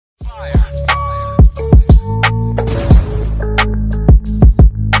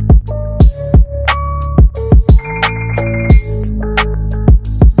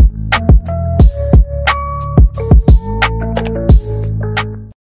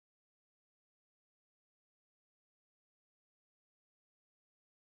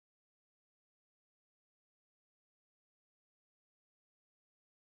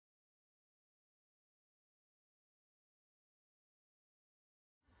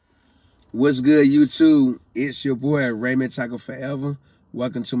What's good, YouTube? It's your boy Raymondtacular forever.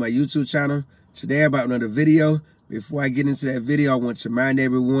 Welcome to my YouTube channel. Today about another video. Before I get into that video, I want to remind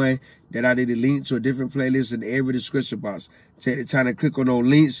everyone that I did a link to a different playlist in every description box. Take the time to click on those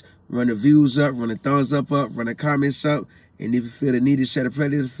links, run the views up, run the thumbs up, run the comments up, and if you feel the need to share the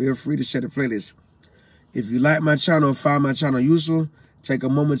playlist, feel free to share the playlist. If you like my channel and find my channel useful, take a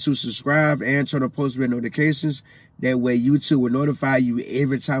moment to subscribe and turn on post notifications. That way YouTube will notify you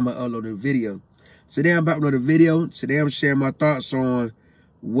every time I upload a video. Today I'm about another video. Today I'm sharing my thoughts on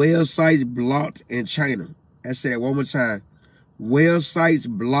websites blocked in China. Let's say that one more time. Websites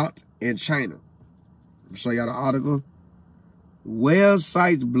blocked in China. I'll show y'all the article.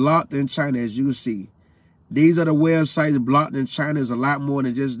 Websites blocked in China, as you can see. These are the websites blocked in China. There's a lot more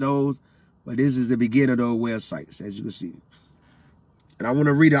than just those, but this is the beginning of those websites, as you can see. And I want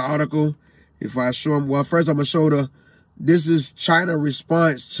to read the article if I show them. Well, first I'm going to show this is China's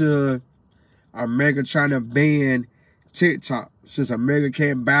response to America trying to ban TikTok. Since America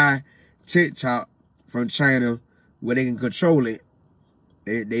can't buy TikTok from China where they can control it,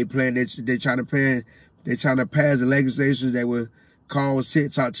 they're trying to pass the legislation that would cause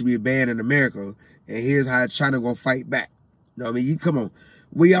TikTok to be banned in America. And here's how China gonna fight back. You know what I mean? Come on.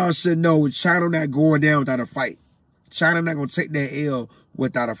 We all should know China not going down without a fight. China not gonna take that L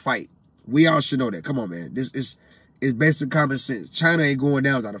without a fight. We all should know that. Come on, man. This is basic common sense. China ain't going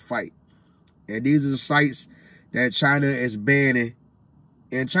down without a fight. And these are the sites that China is banning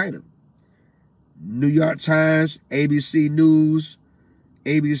in China. New York Times, ABC News,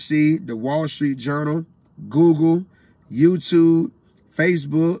 ABC, the Wall Street Journal, Google, YouTube,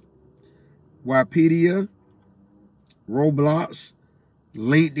 Facebook, Wikipedia, Roblox,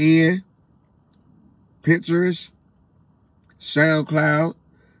 LinkedIn, Pinterest, SoundCloud,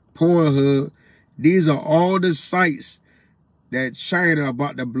 Pornhub. These are all the sites that China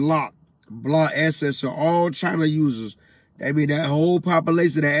about to block access to all China users. That mean that whole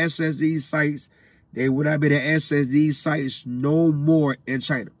population that access these sites, they would not be able to access these sites no more in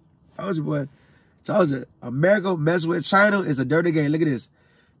China. Told you, boy. Told you. America messing with China is a dirty game. Look at this.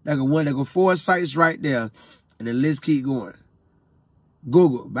 There go 4 sites right there, and the list keep going.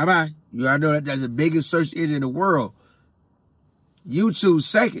 Google, bye-bye. You already know that that's the biggest search engine in the world. YouTube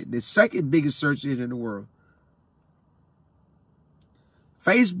second, the second biggest search engine in the world.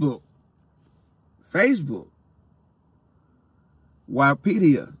 Facebook,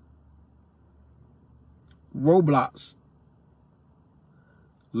 Wikipedia, Roblox,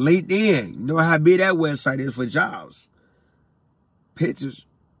 LinkedIn. You know how big that website is for jobs. Pictures,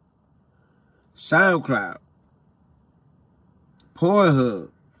 SoundCloud, Pornhub.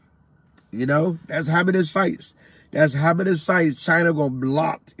 You know, that's how many sites. That's how many sites China gonna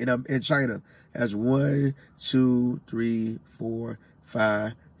block in China. That's 1, 2, 3, 4,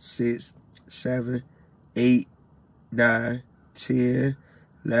 5, 6, 7, 8, 9, 10,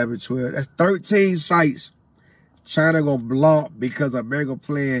 11, 12. That's 13 sites China gonna block because America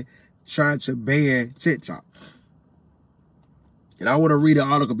trying to ban TikTok. And I want to read the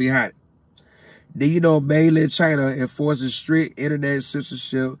article behind it. Do you know mainland China enforces strict internet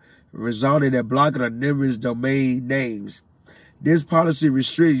censorship resulting in blocking of numerous domain names? This policy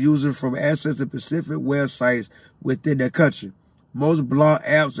restricts users from accessing specific websites within their country. Most blocked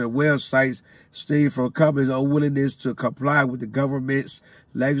apps and websites stem from companies' unwillingness to comply with the government's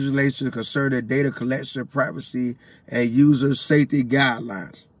legislation concerning data collection, privacy, and user safety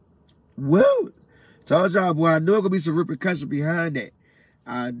guidelines. Well, told y'all, boy, I knew it could be some repercussions behind that.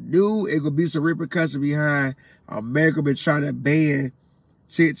 I knew it could be some repercussions behind America been trying to ban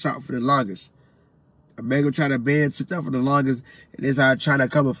TikTok for the longest. America trying to ban TikTok for the longest, and this is how China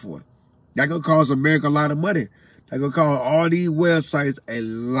coming for it. That gonna cost America a lot of money. That gonna cost all these websites a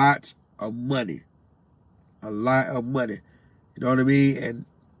lot of money. A lot of money. You know what I mean? And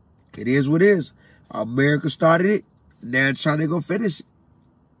it is what it is. America started it. Now China gonna finish it.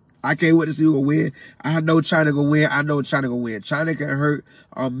 I can't wait to see who will win. I know China gonna win. I know China gonna win. China can hurt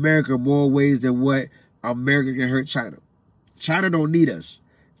America more ways than what America can hurt China. China don't need us.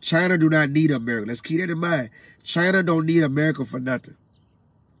 China do not need America. Let's keep that in mind. China don't need America for nothing.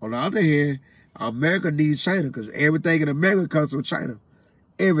 On the other hand, America needs China because everything in America comes from China.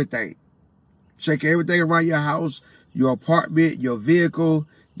 Everything. Check everything around your house, your apartment, your vehicle,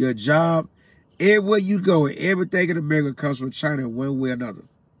 your job. Everywhere you go, everything in America comes from China one way or another.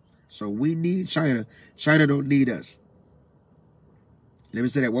 So we need China. China don't need us. Let me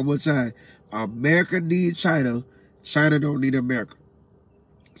say that one more time. America needs China. China don't need America.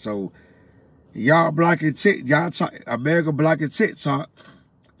 So y'all blocking America blocking TikTok.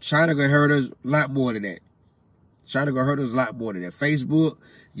 China gonna hurt us a lot more than that. China gonna hurt us a lot more than that. Facebook,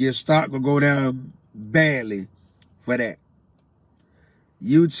 your stock gonna go down badly for that.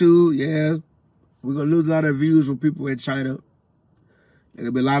 YouTube, yeah, we're gonna lose a lot of views from people in China. There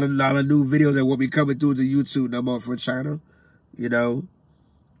gonna be a lot of new videos that won't be coming through to YouTube no more for China. You know,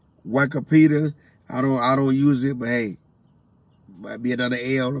 Wikipedia, I don't use it, but hey, might be another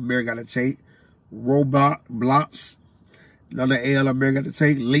L America got to take. Blocks, another L America got to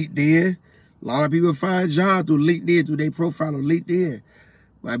take. LinkedIn, a lot of people find jobs through LinkedIn, through their profile on LinkedIn.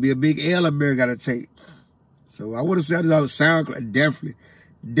 Might be a big L America got to take. So I want to say this on SoundCloud,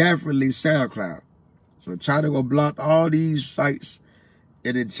 definitely SoundCloud. So China gonna block all these sites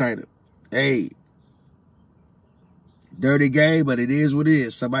in China. Hey, dirty game, but it is what it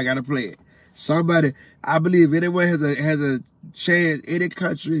is. Somebody got to play it. Somebody, I believe, anyone has a chance. Any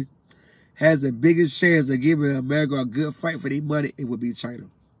country has the biggest chance of giving America a good fight for their money. It would be China.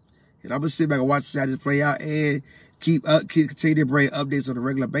 And I'm gonna sit back and watch this play out and continue to bring updates on a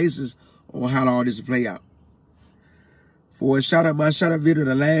regular basis on how all this will play out. For a shout out, my shout out video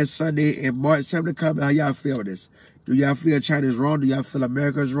the last Sunday in March. Tell me in the comment how y'all feel this. Do y'all feel China's wrong? Do y'all feel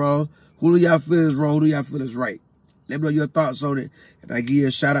America's wrong? Who do y'all feel is wrong? Who do y'all feel is right? Let me know your thoughts on it. And I give you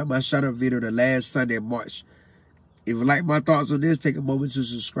a shout out, my shout out video the last Sunday in March. If you like my thoughts on this, take a moment to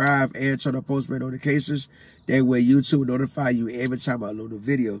subscribe and turn on post notifications. That way YouTube will notify you every time I load a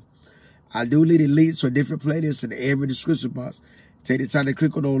video. I do leave the links to different playlists in every description box. Take the time to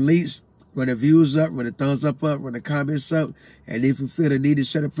click on those links. Run the views up, run the thumbs up, run the comments up. And if you feel the need to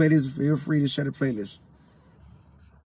share the playlist, feel free to share the playlist.